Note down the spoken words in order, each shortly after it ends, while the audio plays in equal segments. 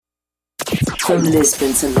From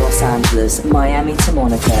Lisbon to Los Angeles, Miami to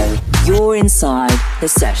Monaco, you're inside the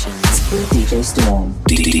sessions with DJ Storm.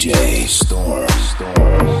 DJ Storm.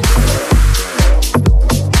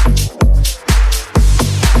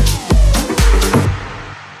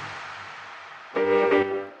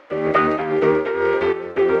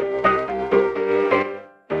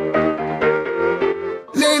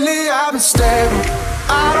 Lately I've been stable,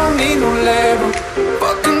 I don't need no label.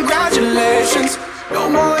 But congratulations, no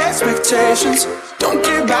more expectations. Don't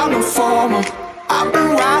care about no formal, I've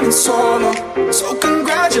been riding solo. So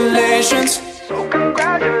congratulations, so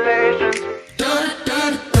congratulations.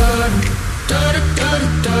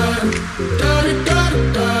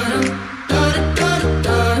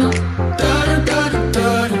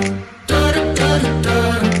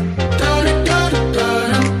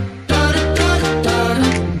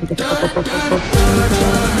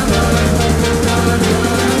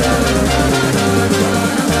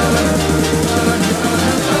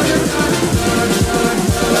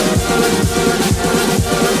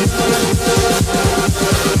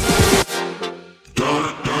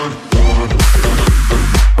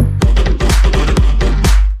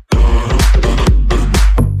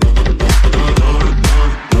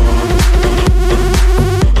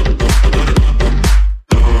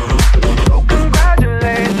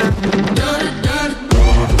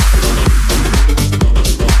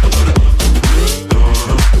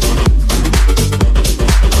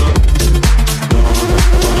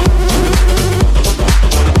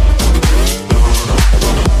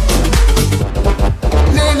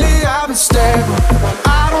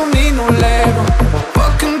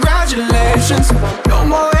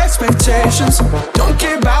 Don't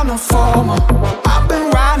care about no formal, I've been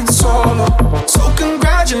riding solo. So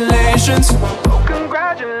congratulations, so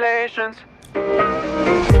congratulations.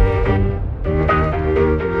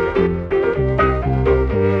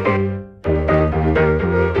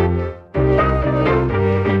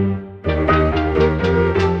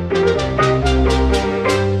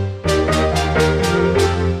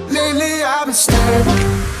 Lately I've been stable,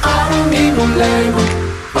 I don't need no label.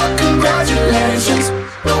 But congratulations,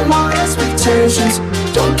 no more expectations.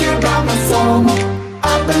 Don't care about my formal,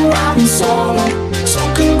 I've been riding solo. So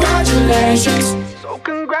congratulations, so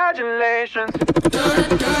congratulations.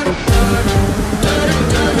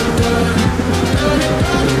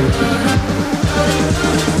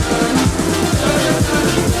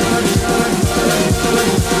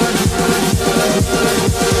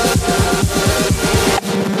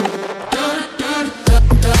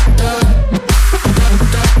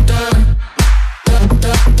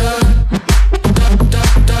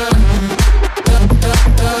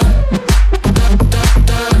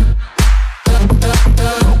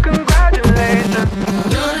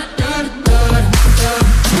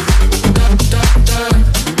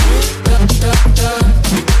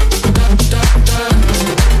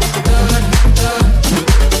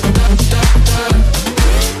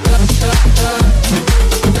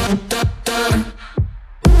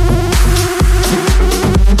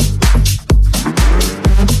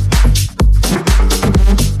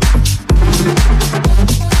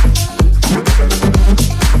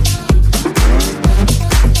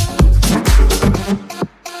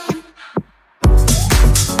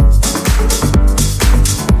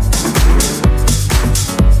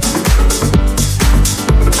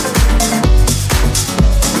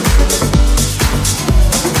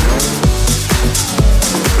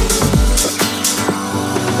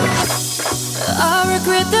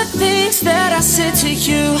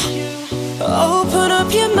 Open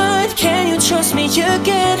up your mind, can you trust me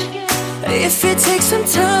again? If it takes some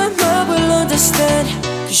time, I will understand.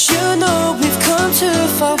 Cause you know we've come too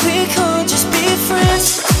far, we can't just be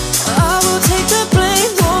friends. I will take the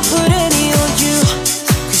blame, won't put any on you.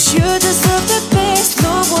 Cause you deserve the best,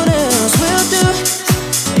 no one else will do.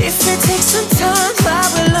 If it takes some time, I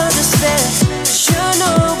will understand. Cause you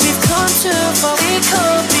know we've come too far, we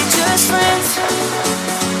can't be just friends.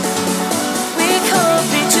 We can't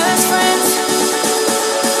be just friends.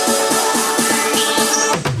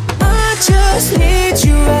 Just need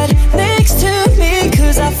you right next to me,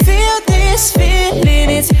 cause I feel this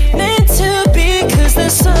feeling, it's meant to be, cause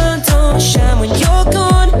there's so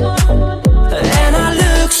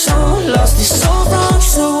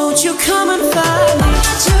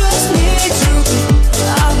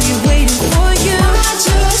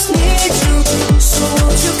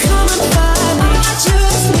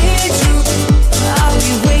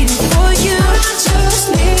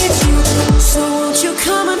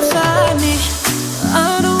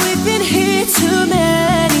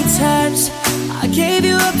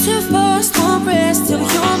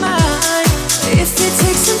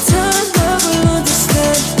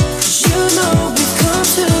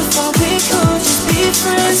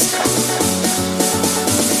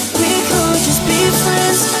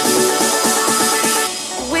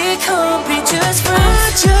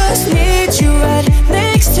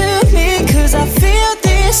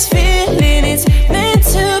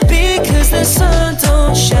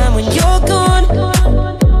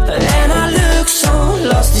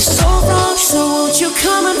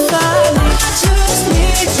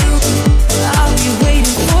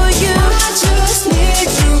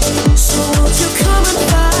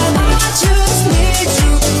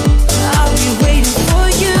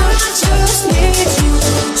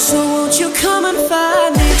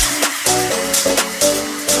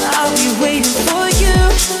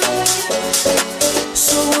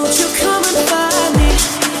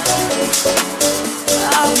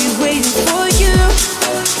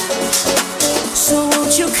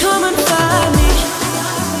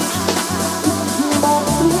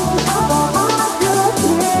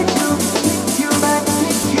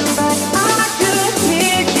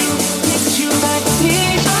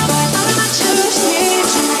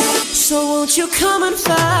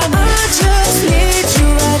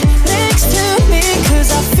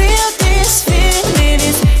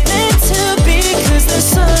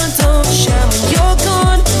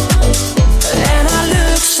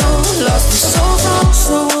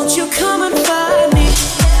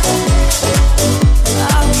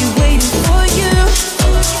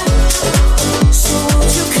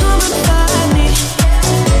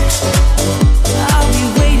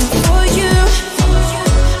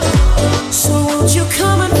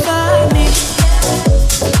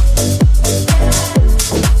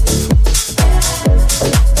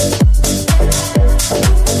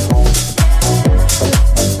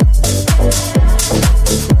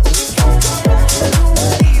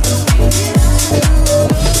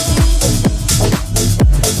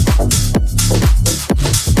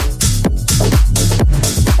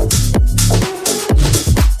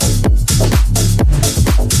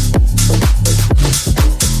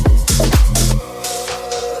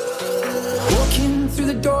Walking through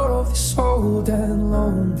the door of this old and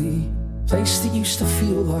lonely place that used to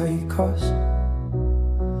feel like us.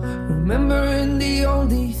 Remembering the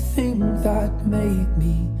only thing that made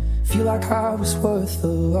me feel like I was worth the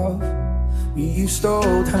love. We used to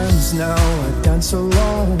hold hands, now I dance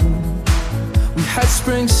alone. We had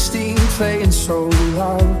Springsteen playing so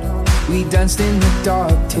loud. We danced in the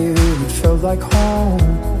dark till it felt like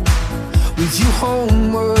home. With you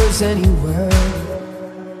home was anywhere.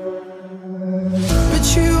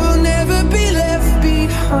 But you will never be left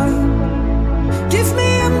behind. Give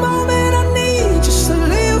me a moment, I need just a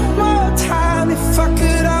little more time. If I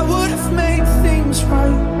could, I would have made things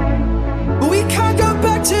right. But we can't go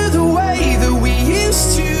back to the way that we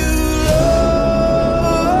used to love.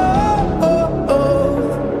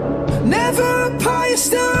 Never apart, you're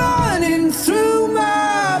still running through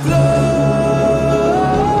my blood.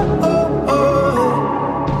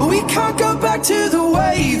 But we can't go back to the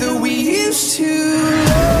way that we used to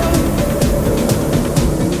love.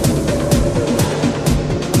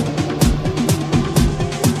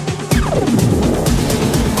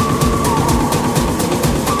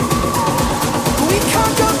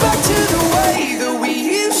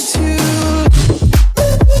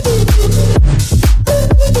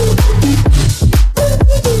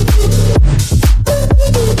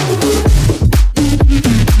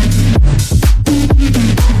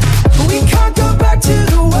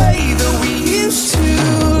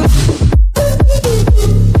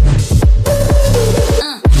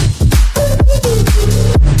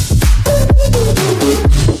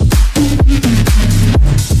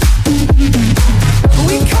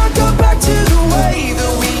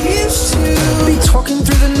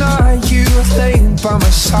 By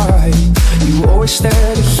my side, you were always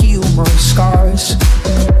there to heal my scars.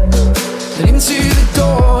 And even to the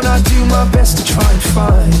dawn, I do my best to try and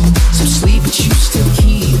find some sleep, but you still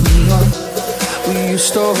keep me up. We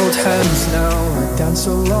used to hold hands, now I dance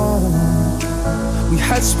alone. We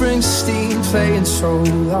had Springsteen playing so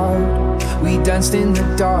loud. We danced in the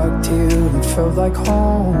dark till it felt like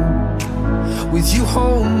home. With you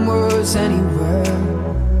home was anywhere.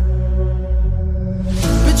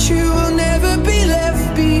 You will never be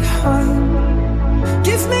left behind.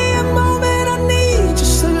 Give me a moment, I need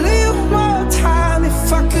just a little more time.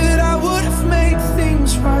 If I could, I would have made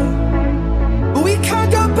things right. But we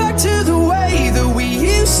can't go back to the way that we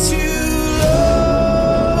used to love.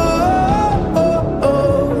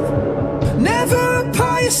 Never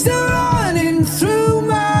apart, you're still running through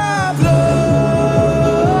my blood.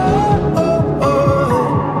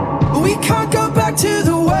 But we can't go back to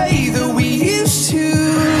the way that we used to.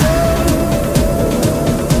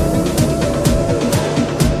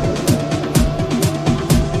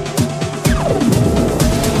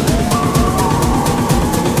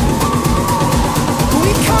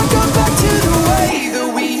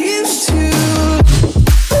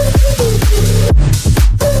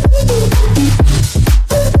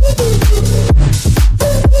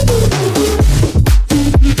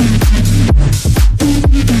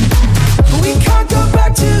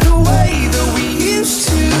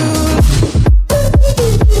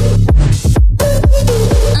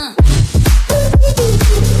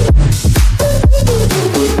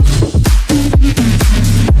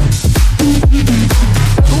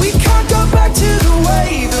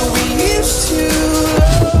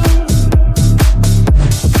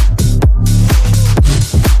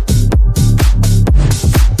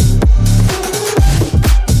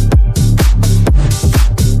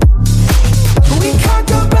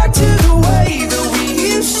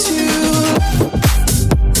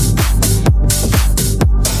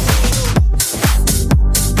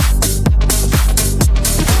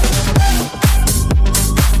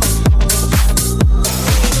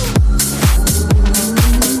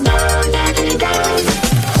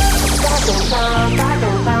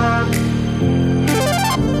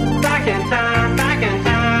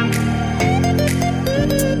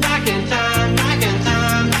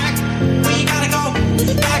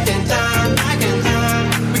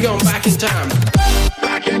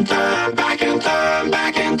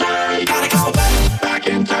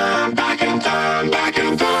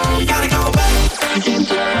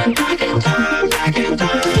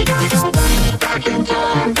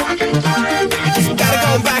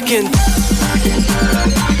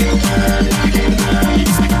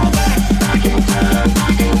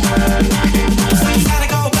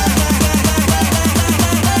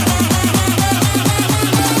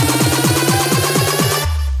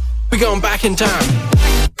 Back in time.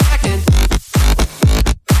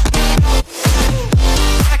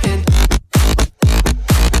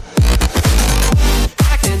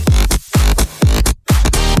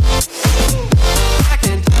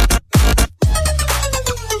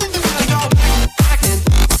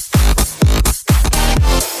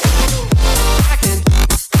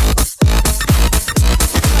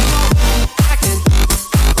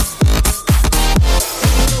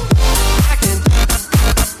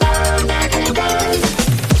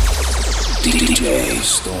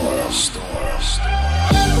 Storm.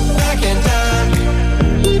 Back in time.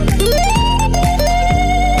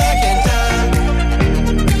 Back in time.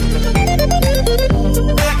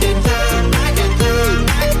 Back in time. Back in time.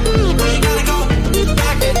 We gotta go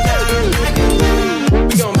back in time. Back in time.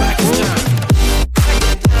 We going back in time.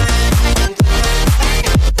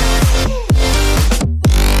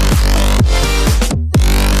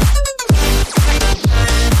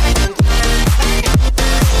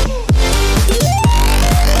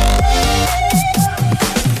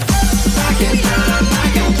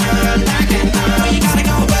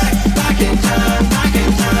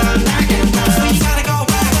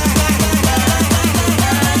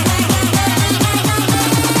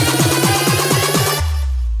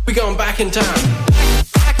 We going back in time.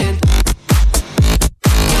 Back in.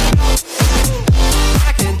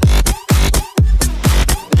 Back in. Back in.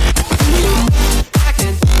 Back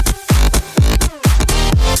in.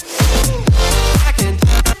 We go back in. Back in.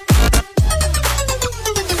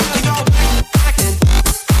 Back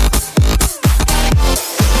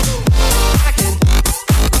in.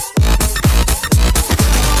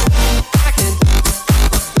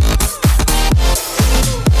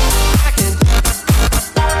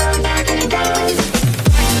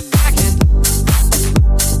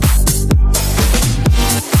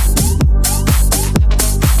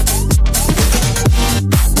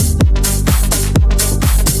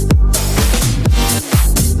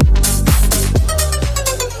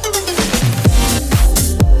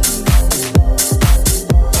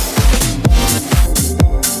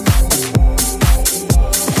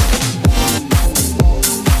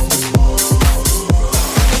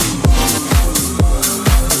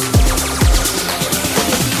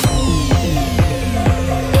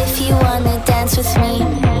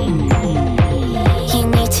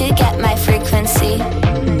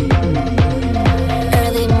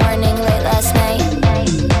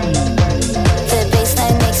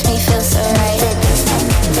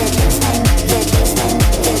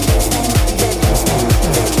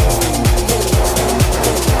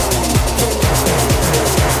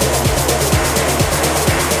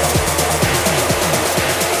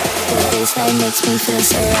 Makes me feel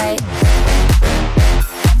so right.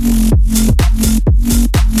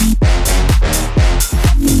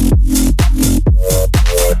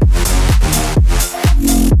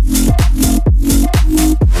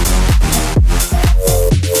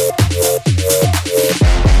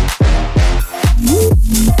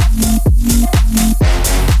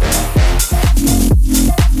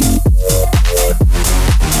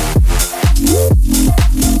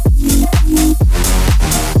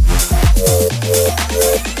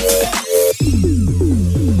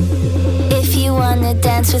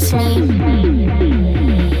 Dance with me.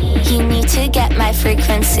 You need to get my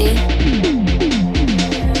frequency.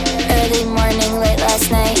 Early morning, late last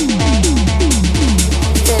night.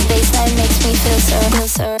 The bassline makes me feel so, feel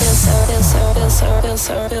so, feel so, feel so, feel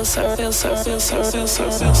so, feel so, feel so, feel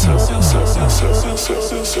so,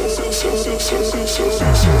 feel so, feel so, feel so, feel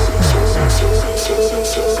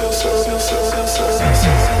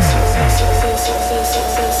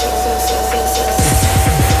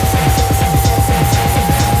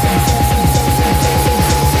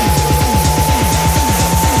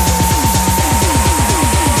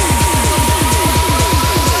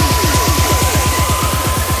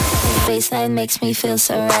baseline makes me feel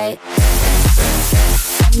so right.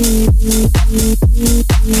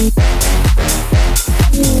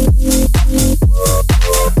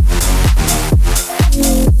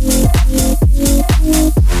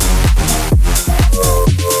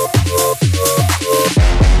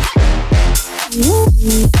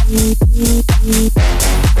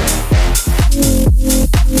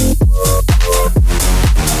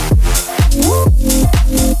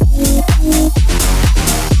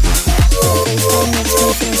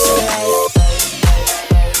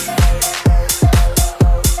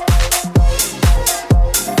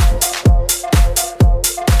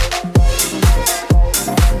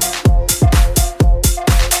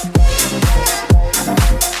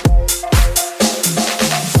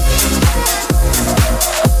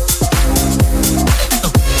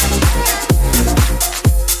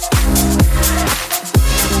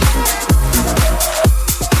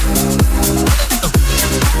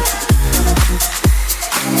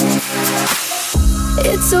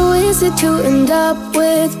 To end up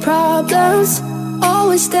with problems,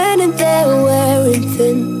 always standing there wearing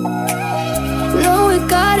thin. Know we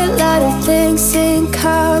got a lot of things in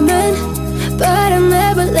common, but I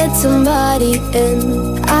never let somebody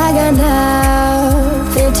in. I got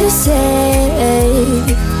nothing to say,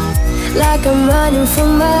 like I'm running for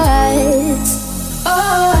miles.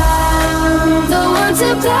 Oh, I'm the one to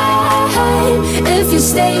blind. If you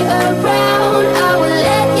stay around, I will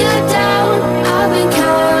let you down. I've been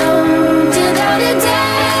counting down the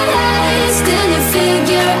days till you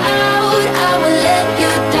figure out I will let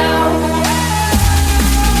you down.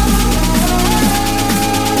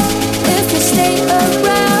 If you stay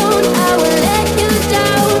around, I will let you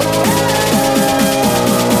down.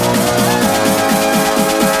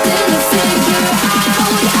 Till you figure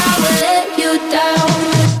out I will let you down.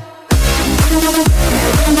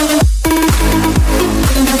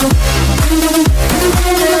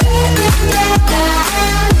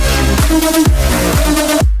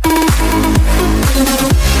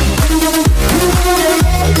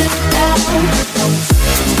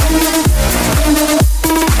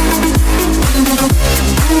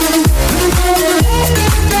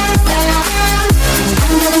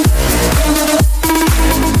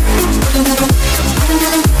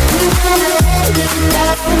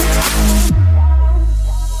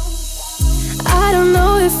 I don't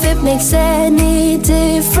know if it makes any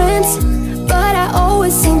difference, but I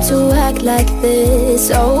always seem to act like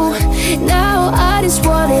this. Oh, now I just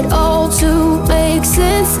want it all to make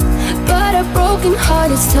sense, but a broken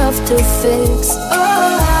heart is tough to fix.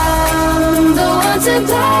 Oh, I'm the one to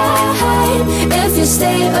blame. If you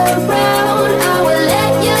stay around, I will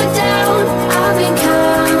let you down. I've been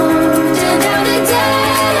counting down the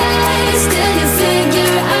days till you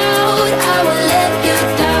figure out I will let you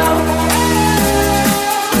down.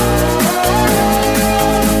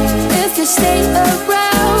 If you stay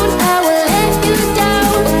around, I will let you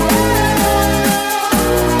down.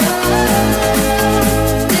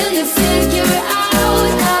 Till you figure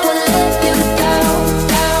out I will let you down,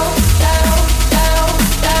 down, down, down,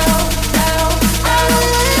 down, down. I will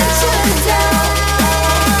let you down.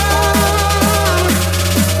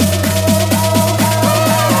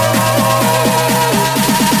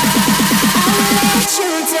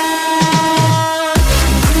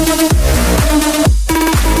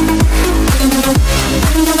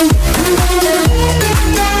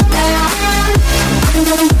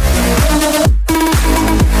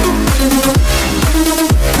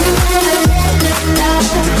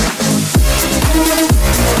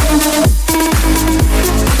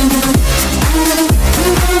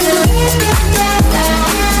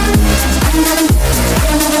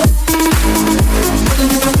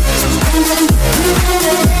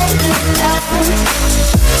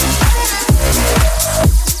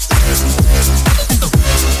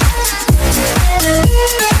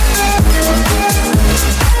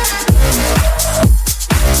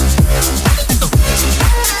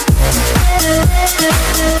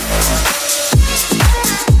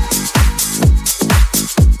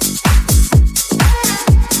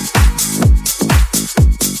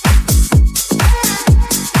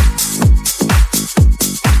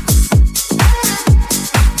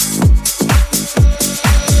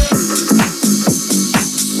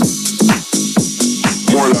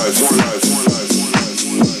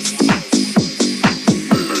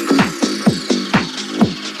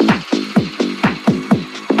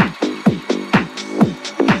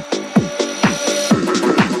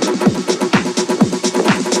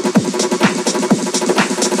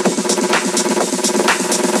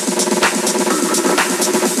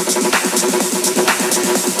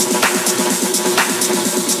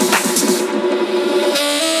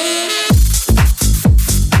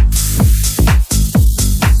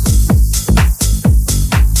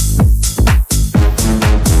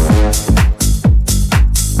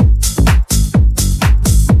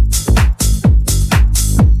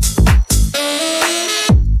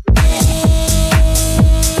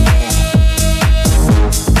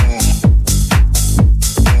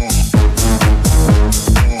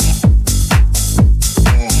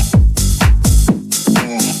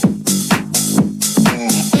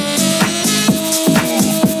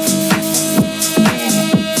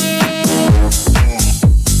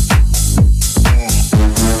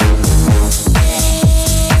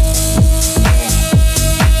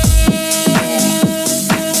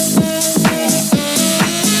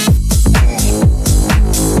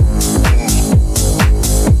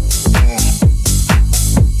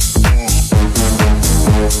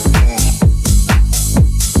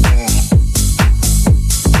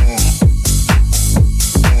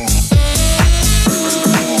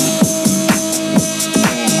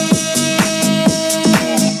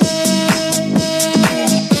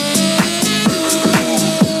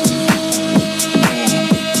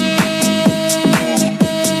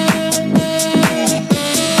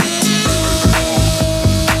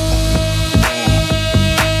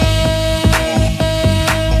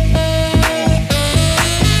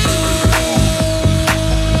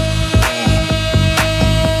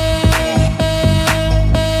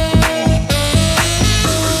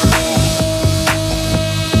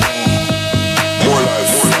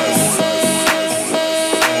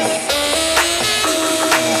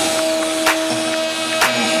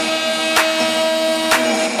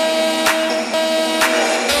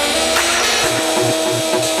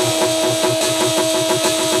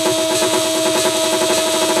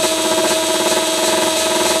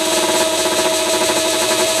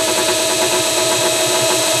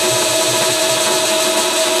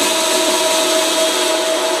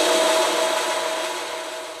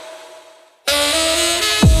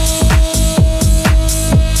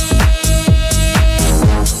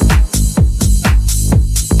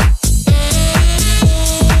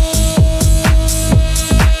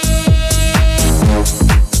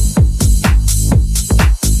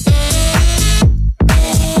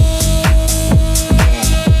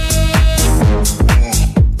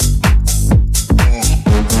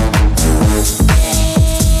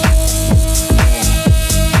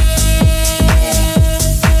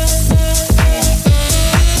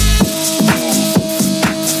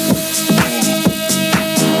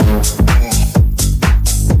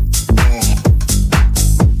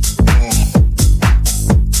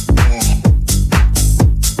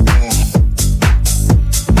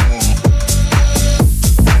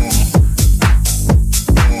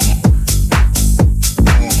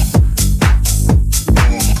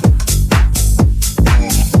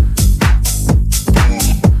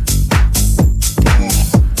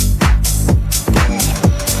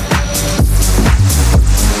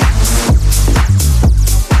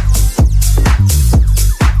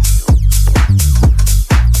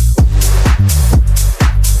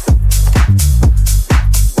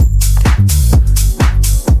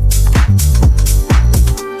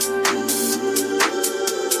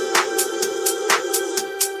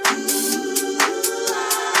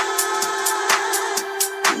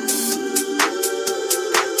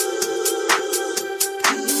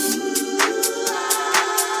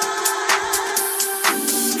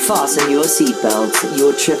 Fasten your seatbelts.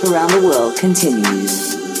 Your trip around the world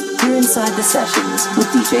continues. You're inside the sessions with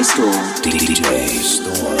DJ Storm. DJ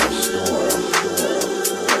Storm.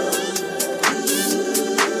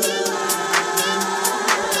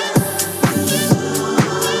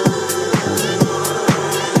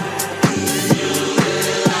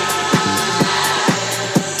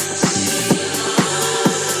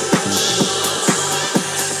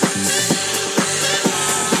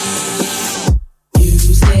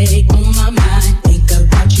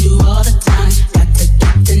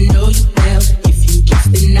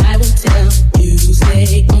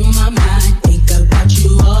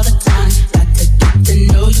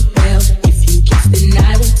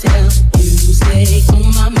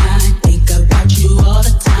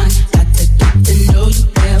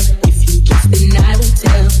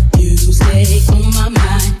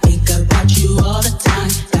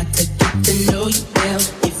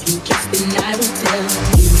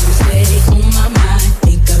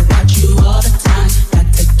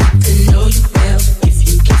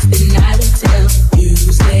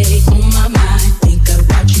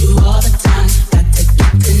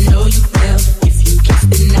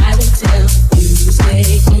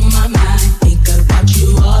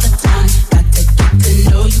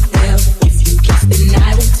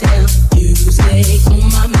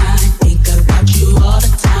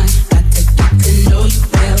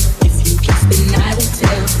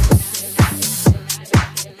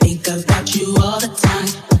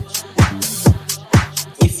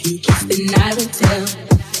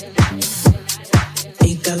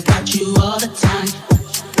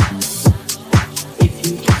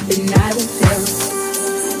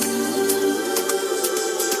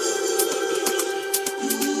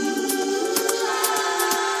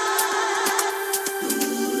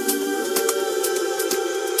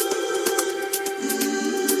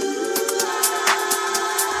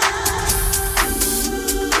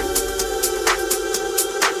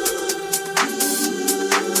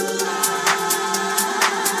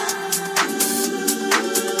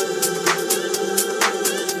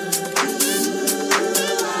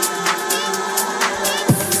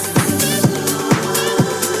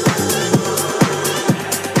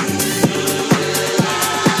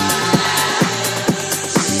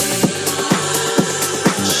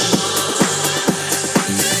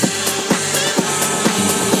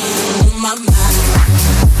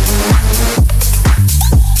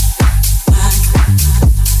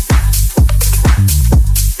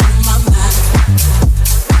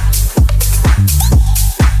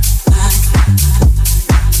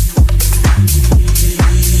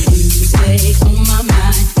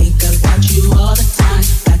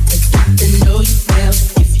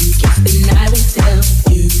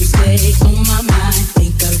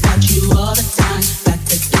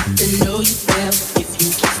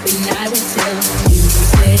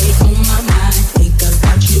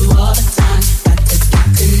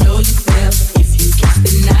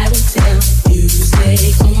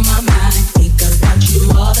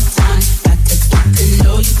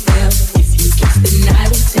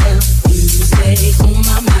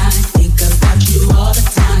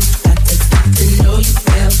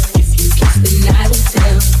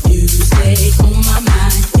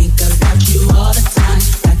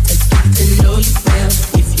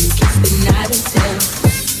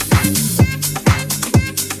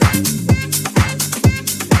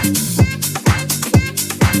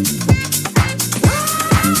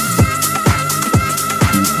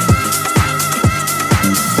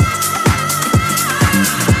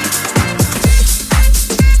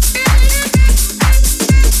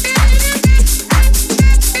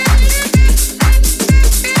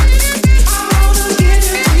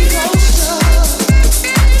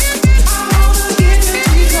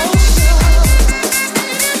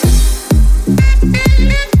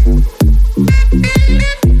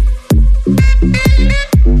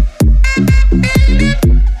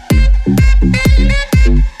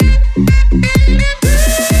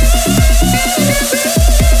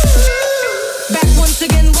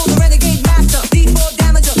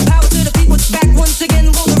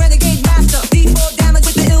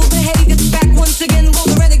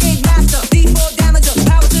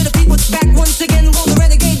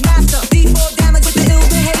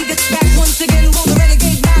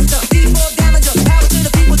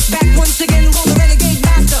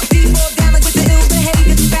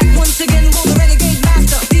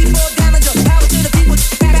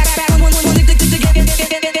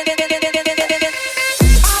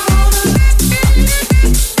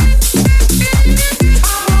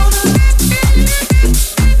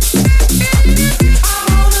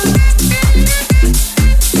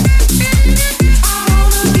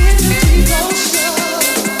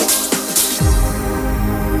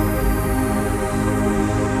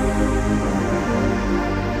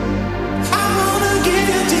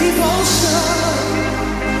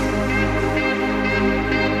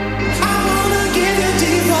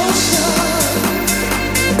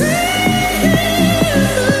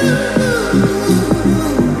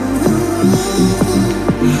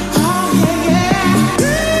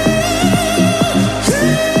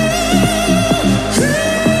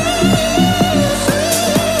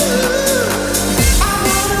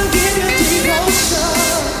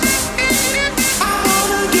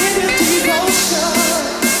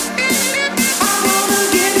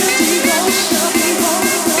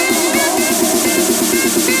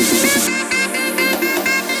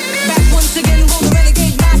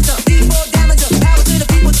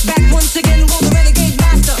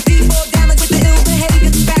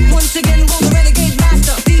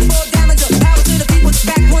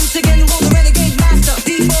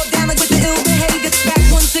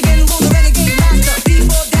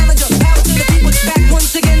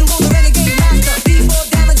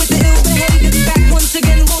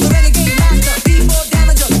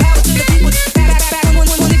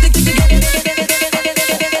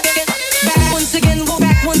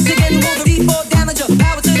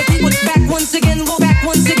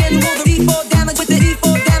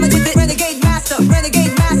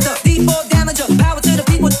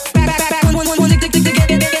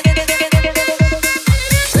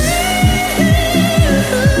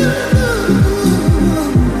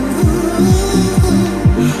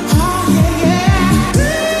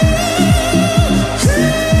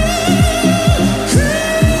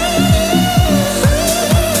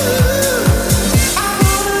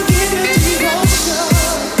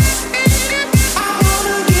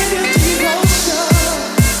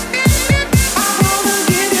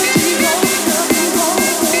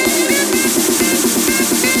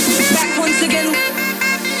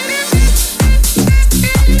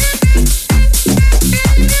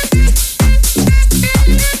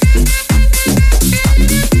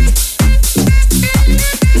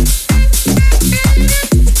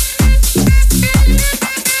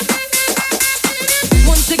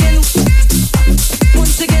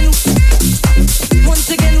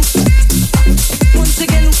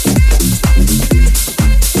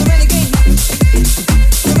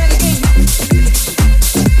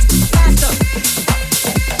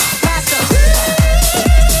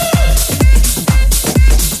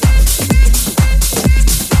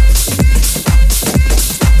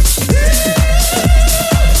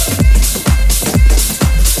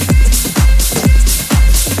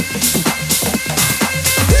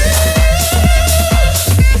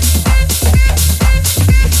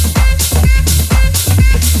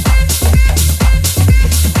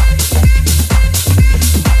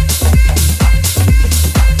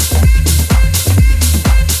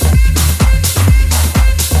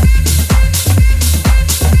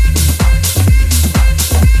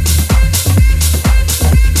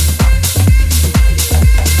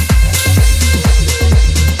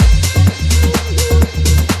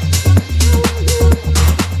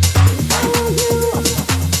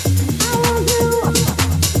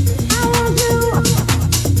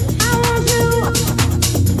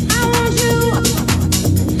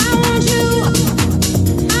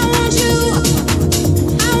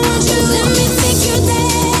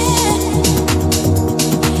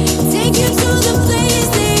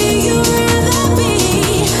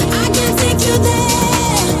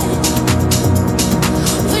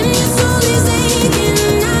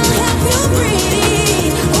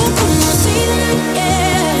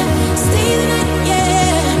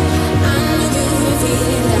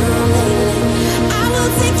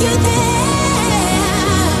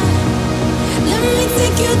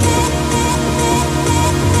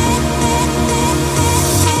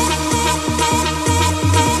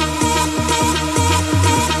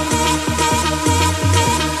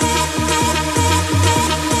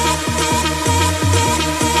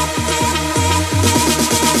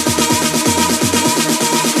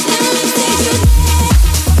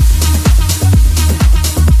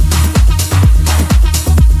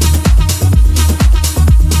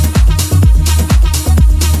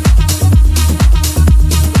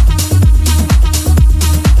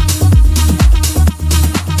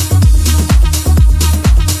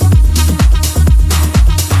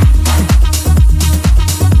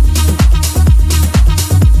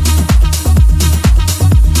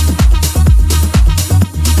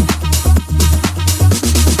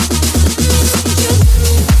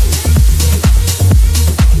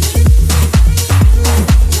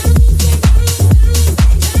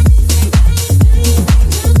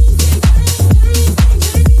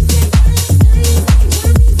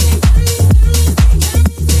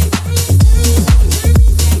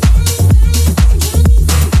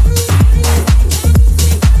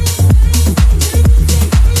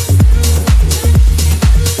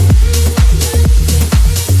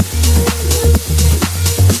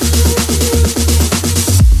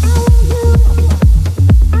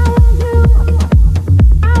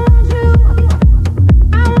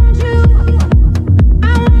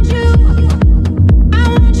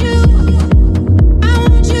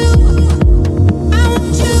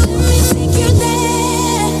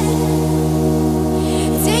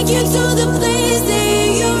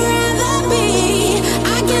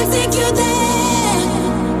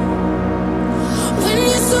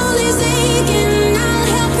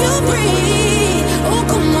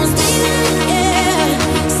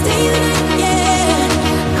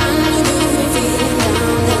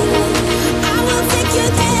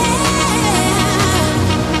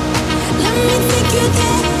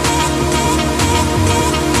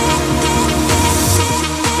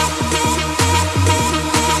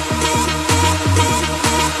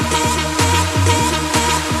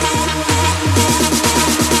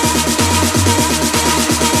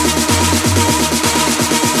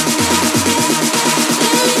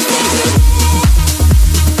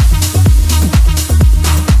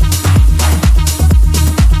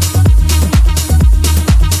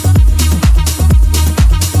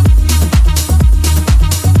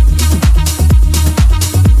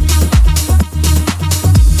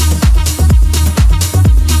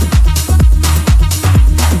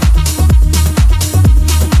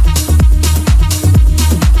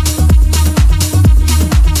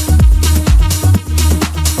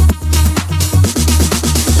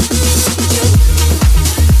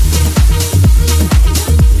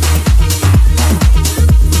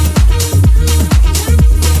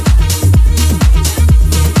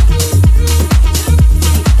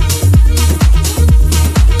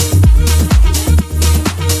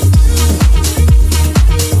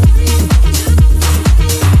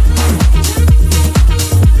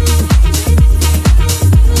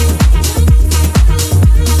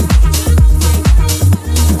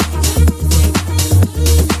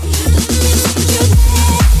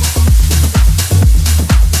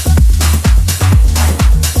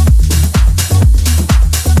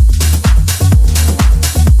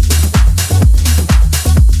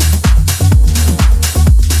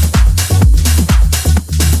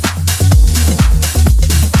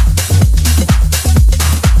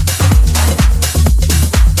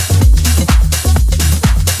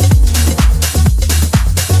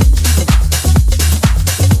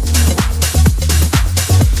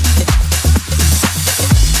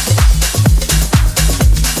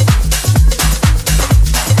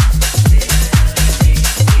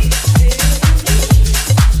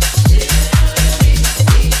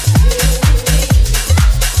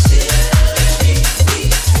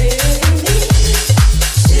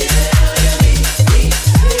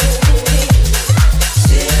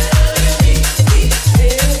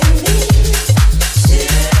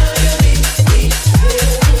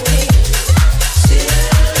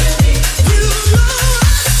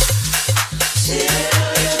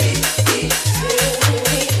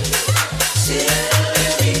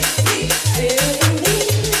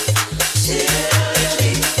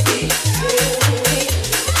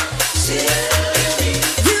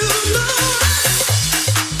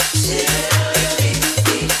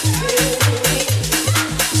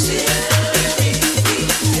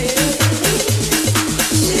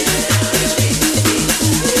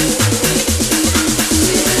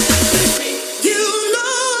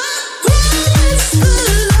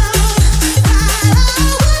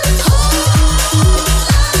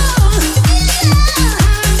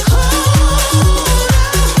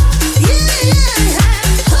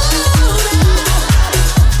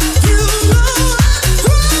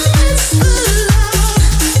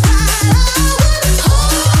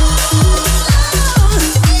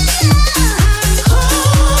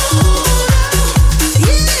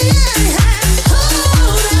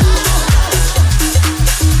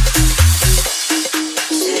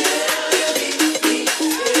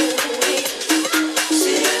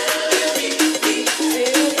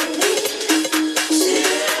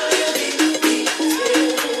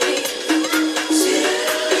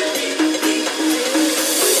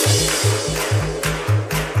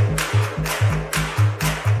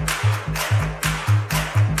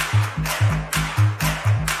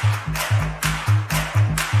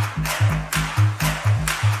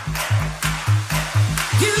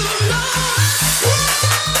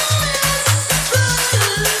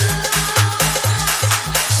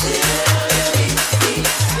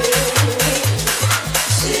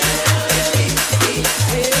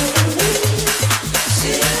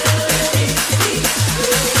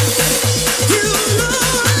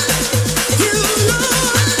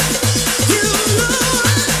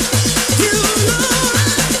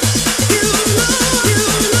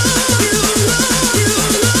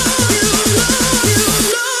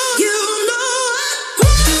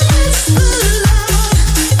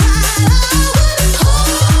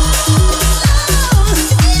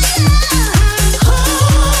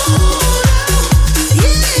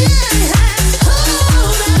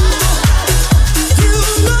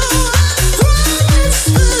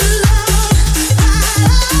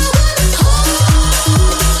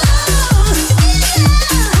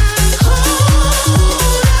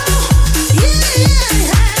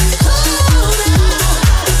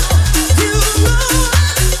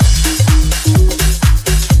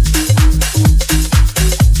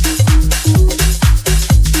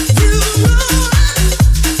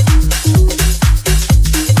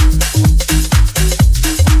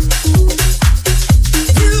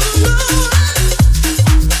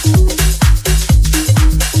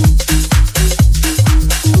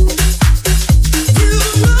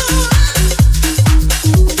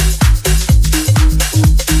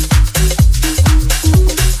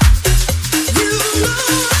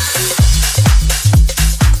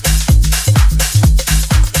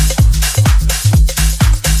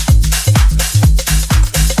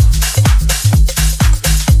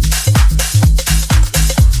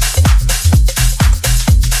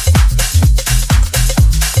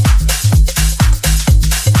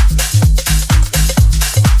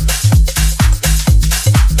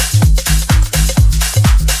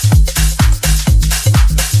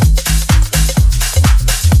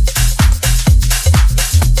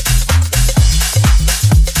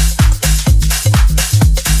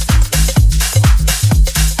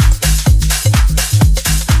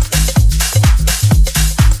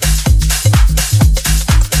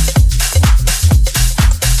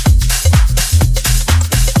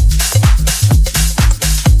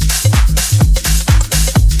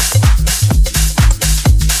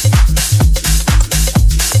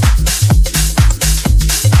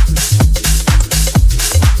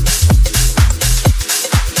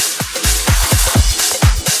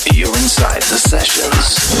 Inside the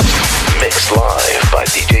Sessions. Mixed live by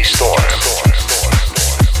DJ Storm.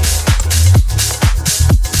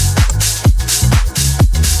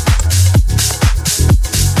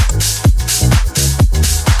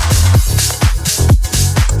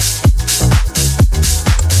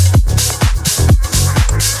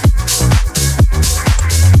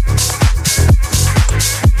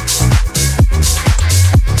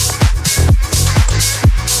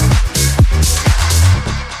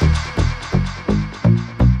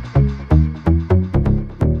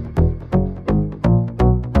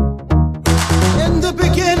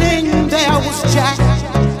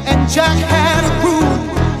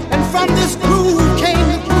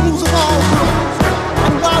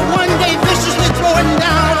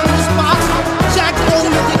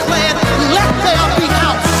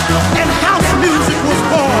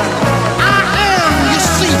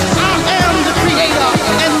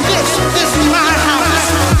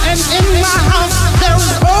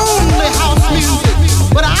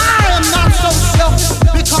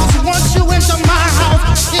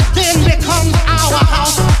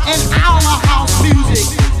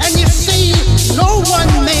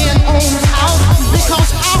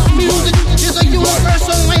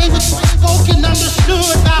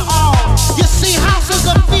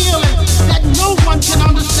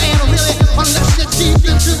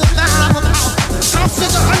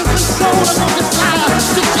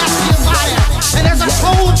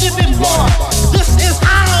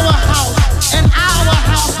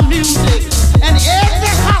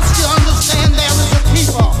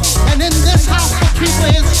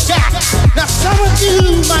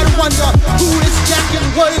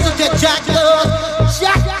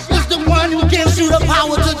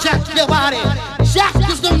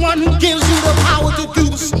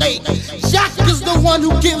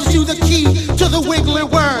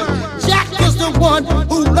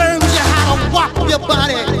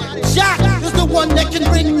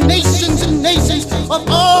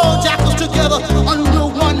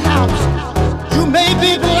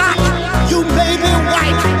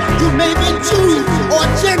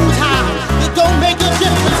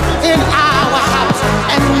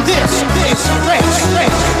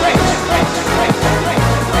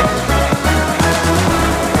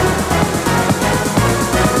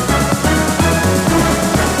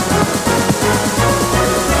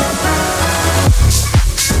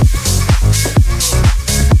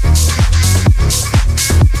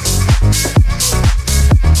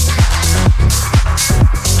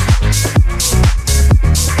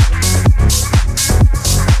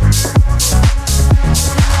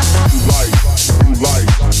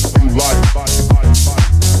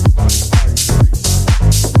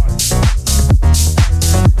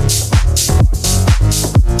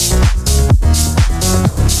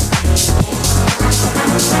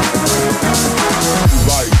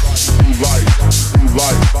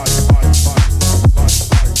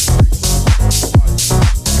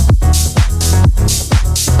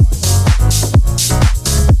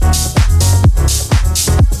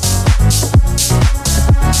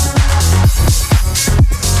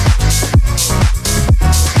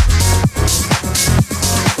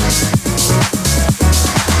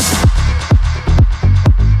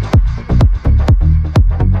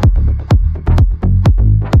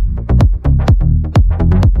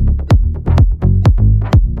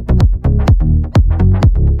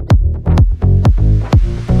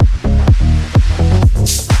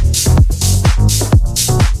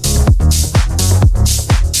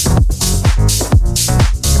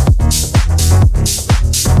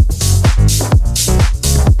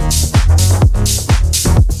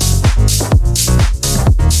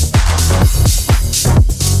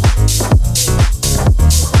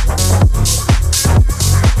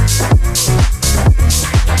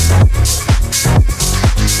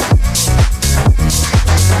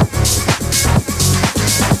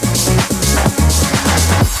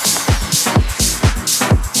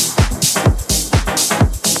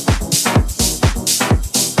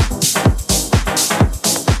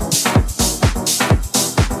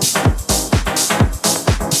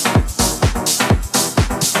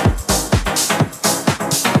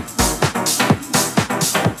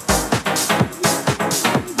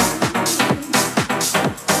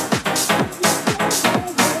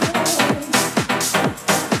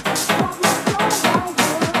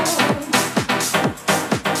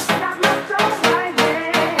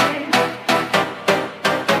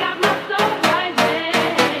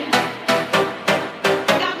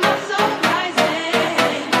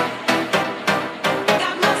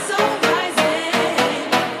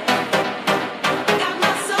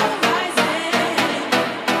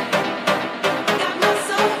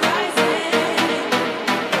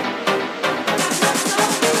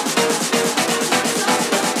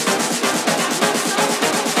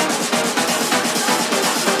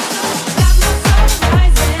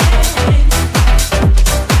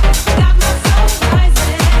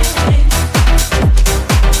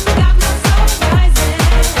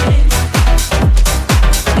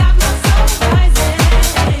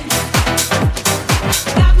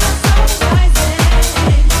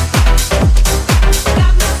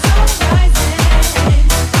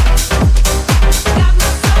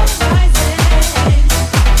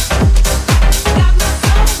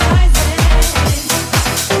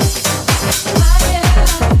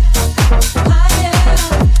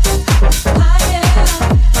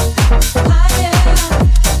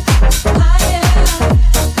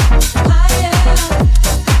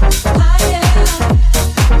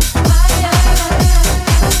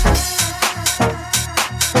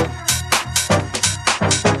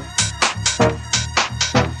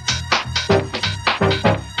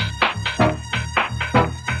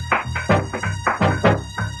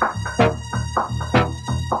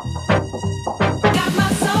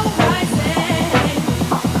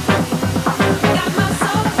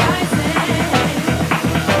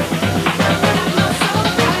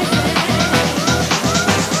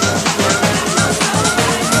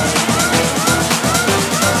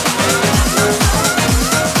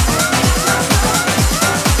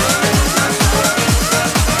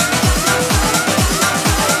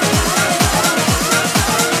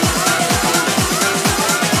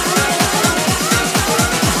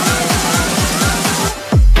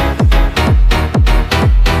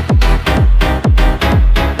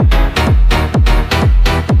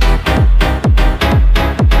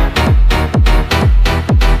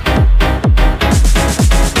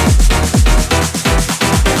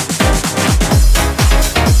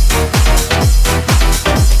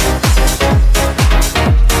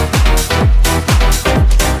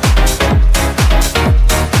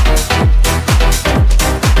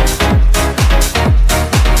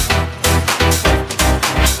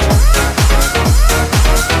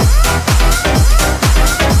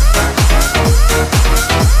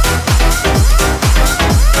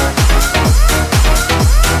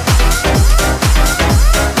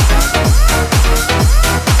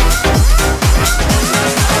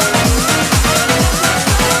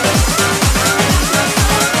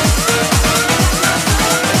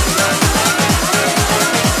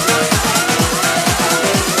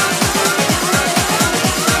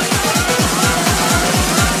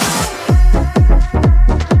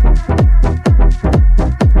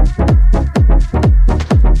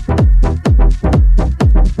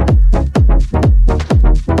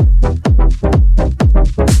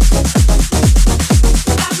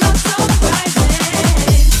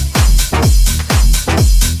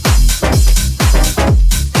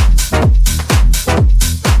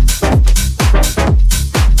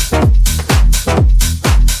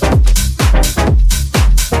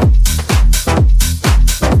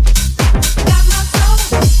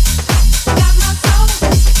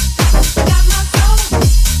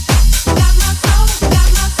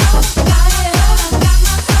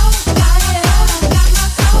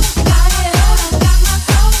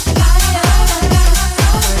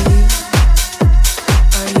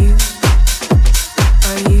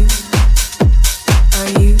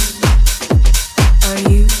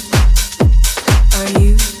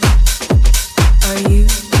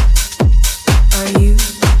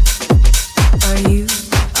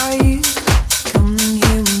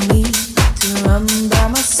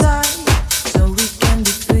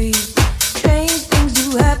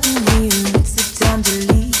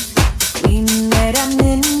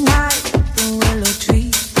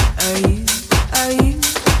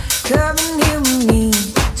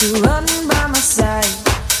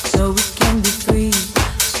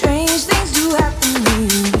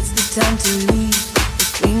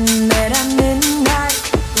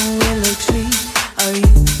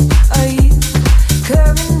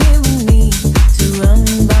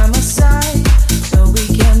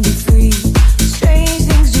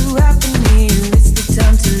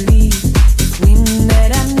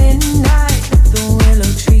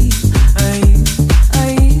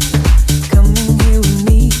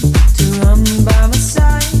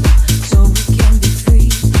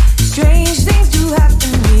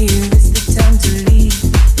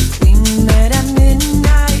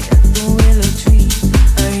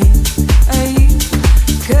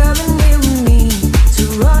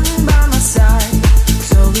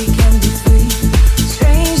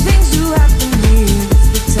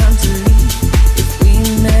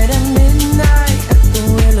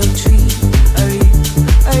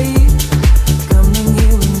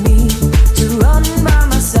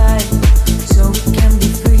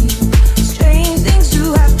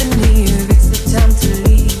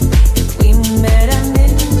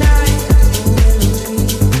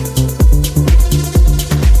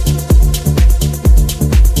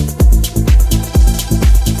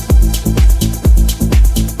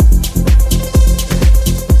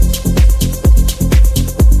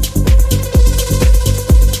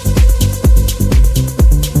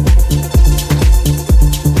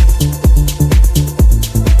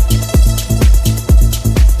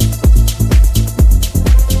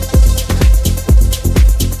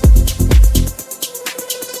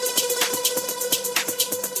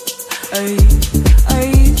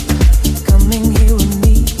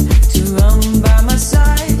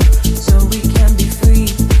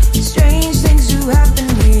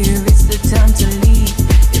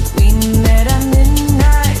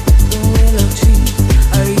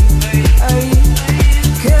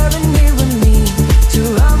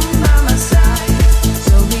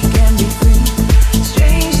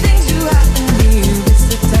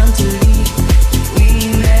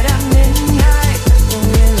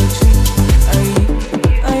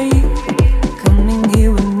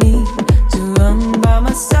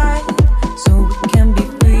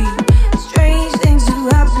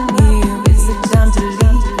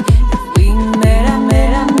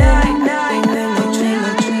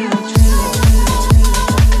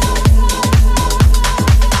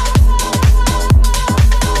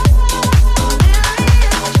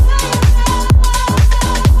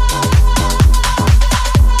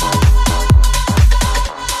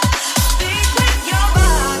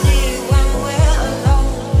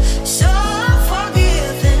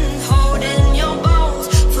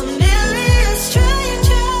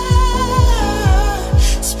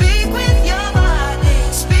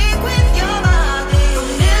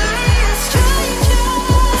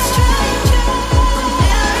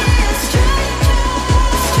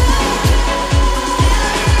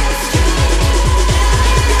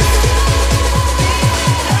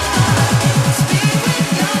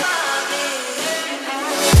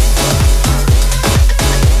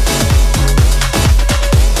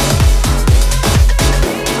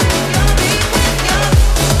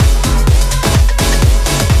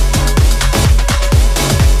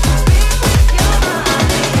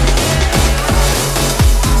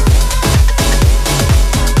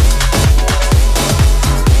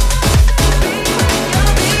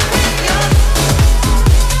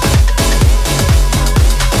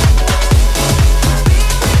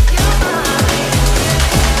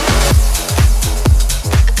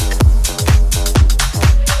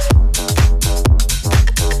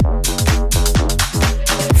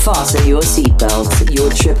 your seatbelts.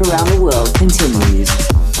 Your trip around the world continues.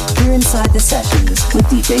 You're inside the sessions with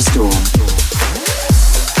DJ Storm.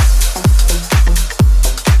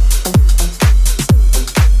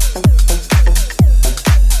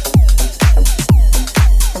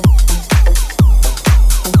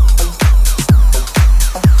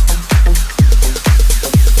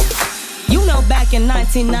 In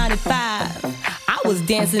 1995, I was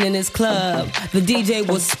dancing in this club. The DJ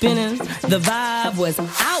was spinning, the vibe was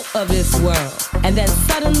out of this world. And then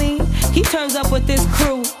suddenly, he turns up with this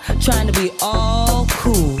crew, trying to be all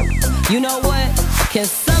cool. You know what? Can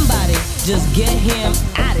somebody just get him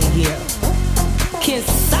out of here? Can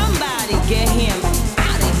somebody get him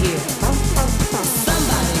out of here?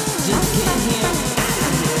 Somebody just get him out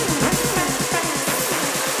of here.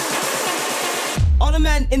 All the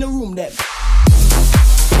men in the room that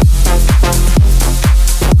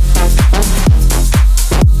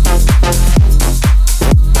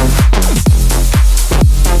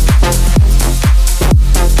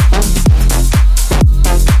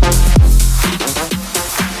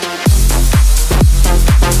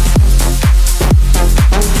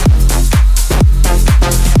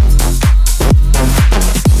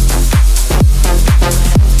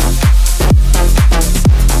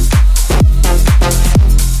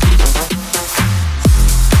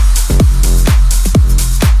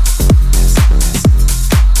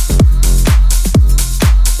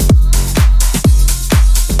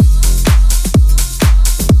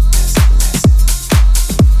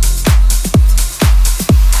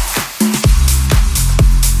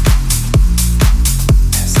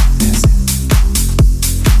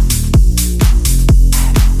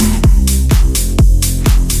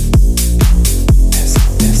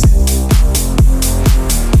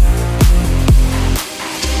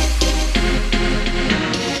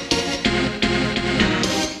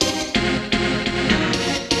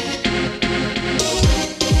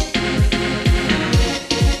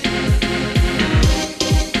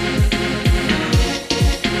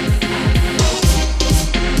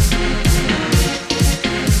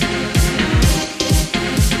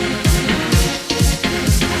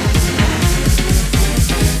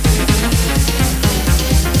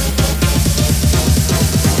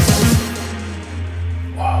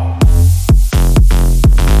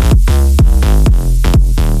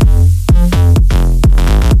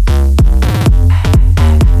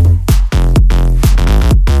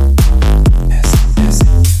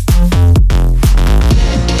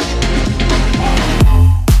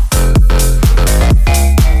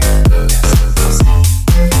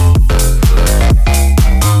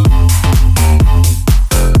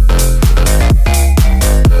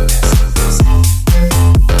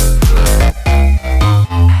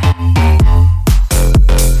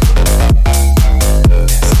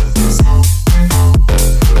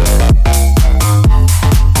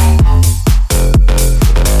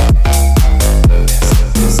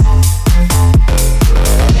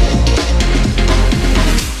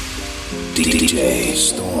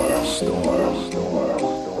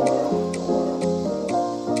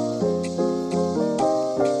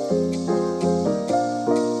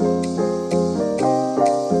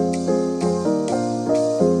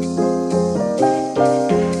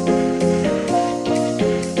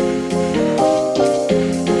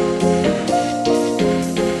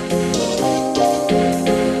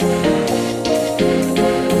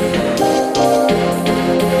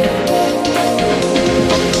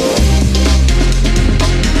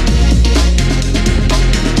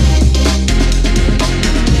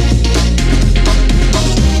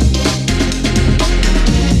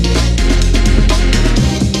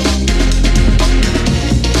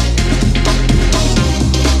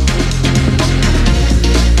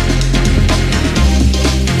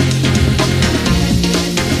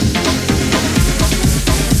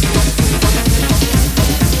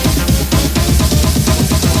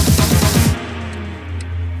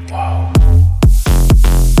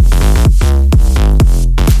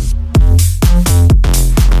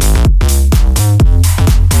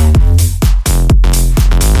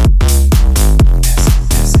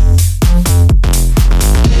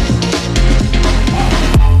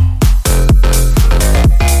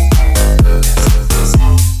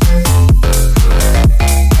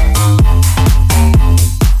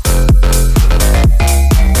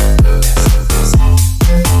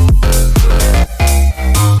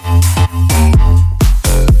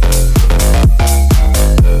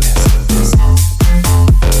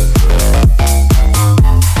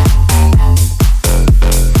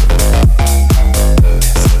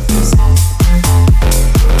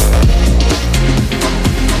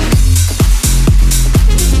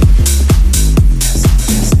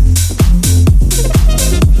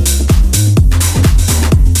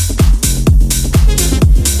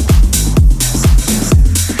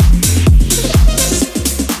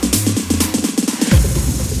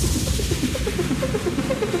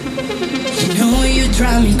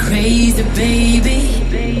baby.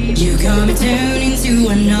 You got me turning to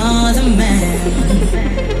another man.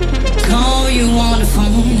 Call you on the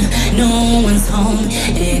phone, no one's home.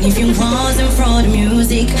 And if it wasn't for the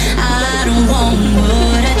music, I don't want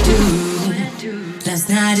what I do. Last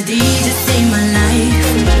night the DJ saved my life.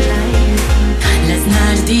 Last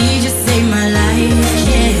night the DJ saved my life,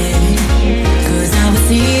 yeah. Cause I was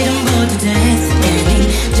sitting bored to death. And in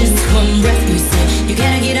just one breath you said, you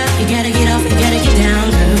gotta get up, you gotta get off, you gotta get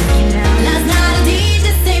down, girl. Last night the DJ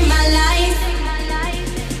saved my life.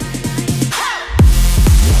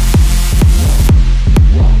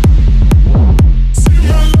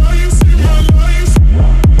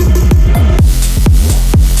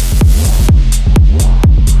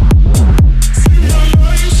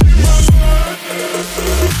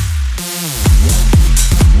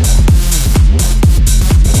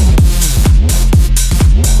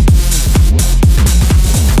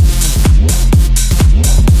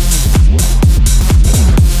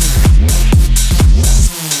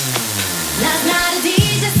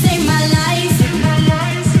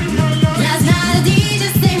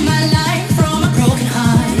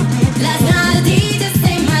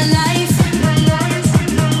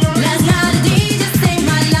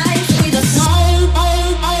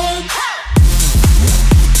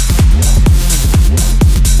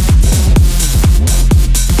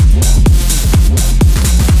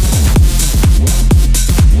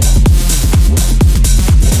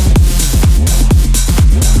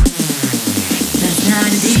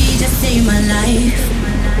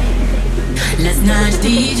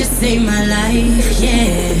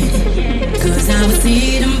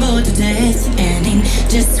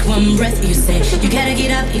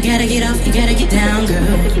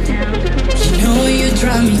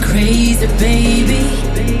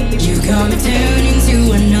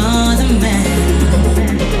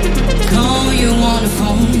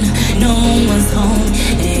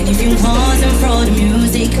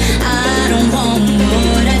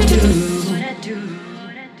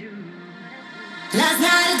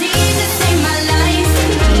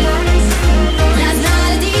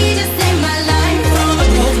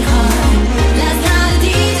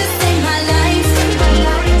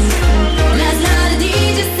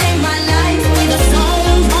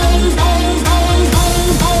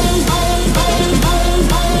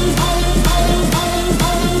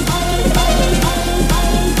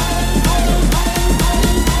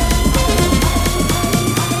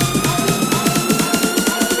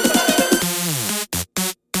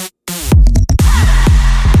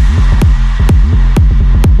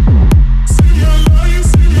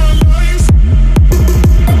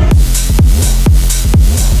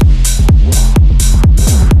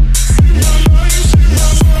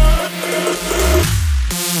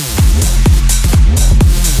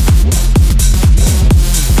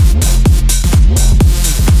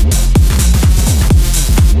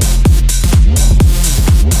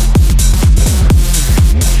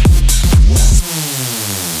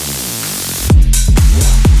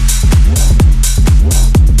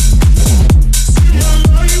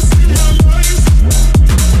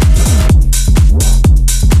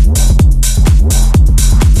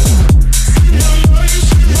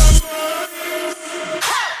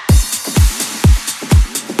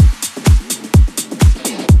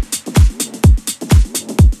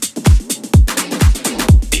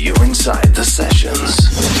 Inside the Sessions.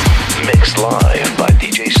 Mixed live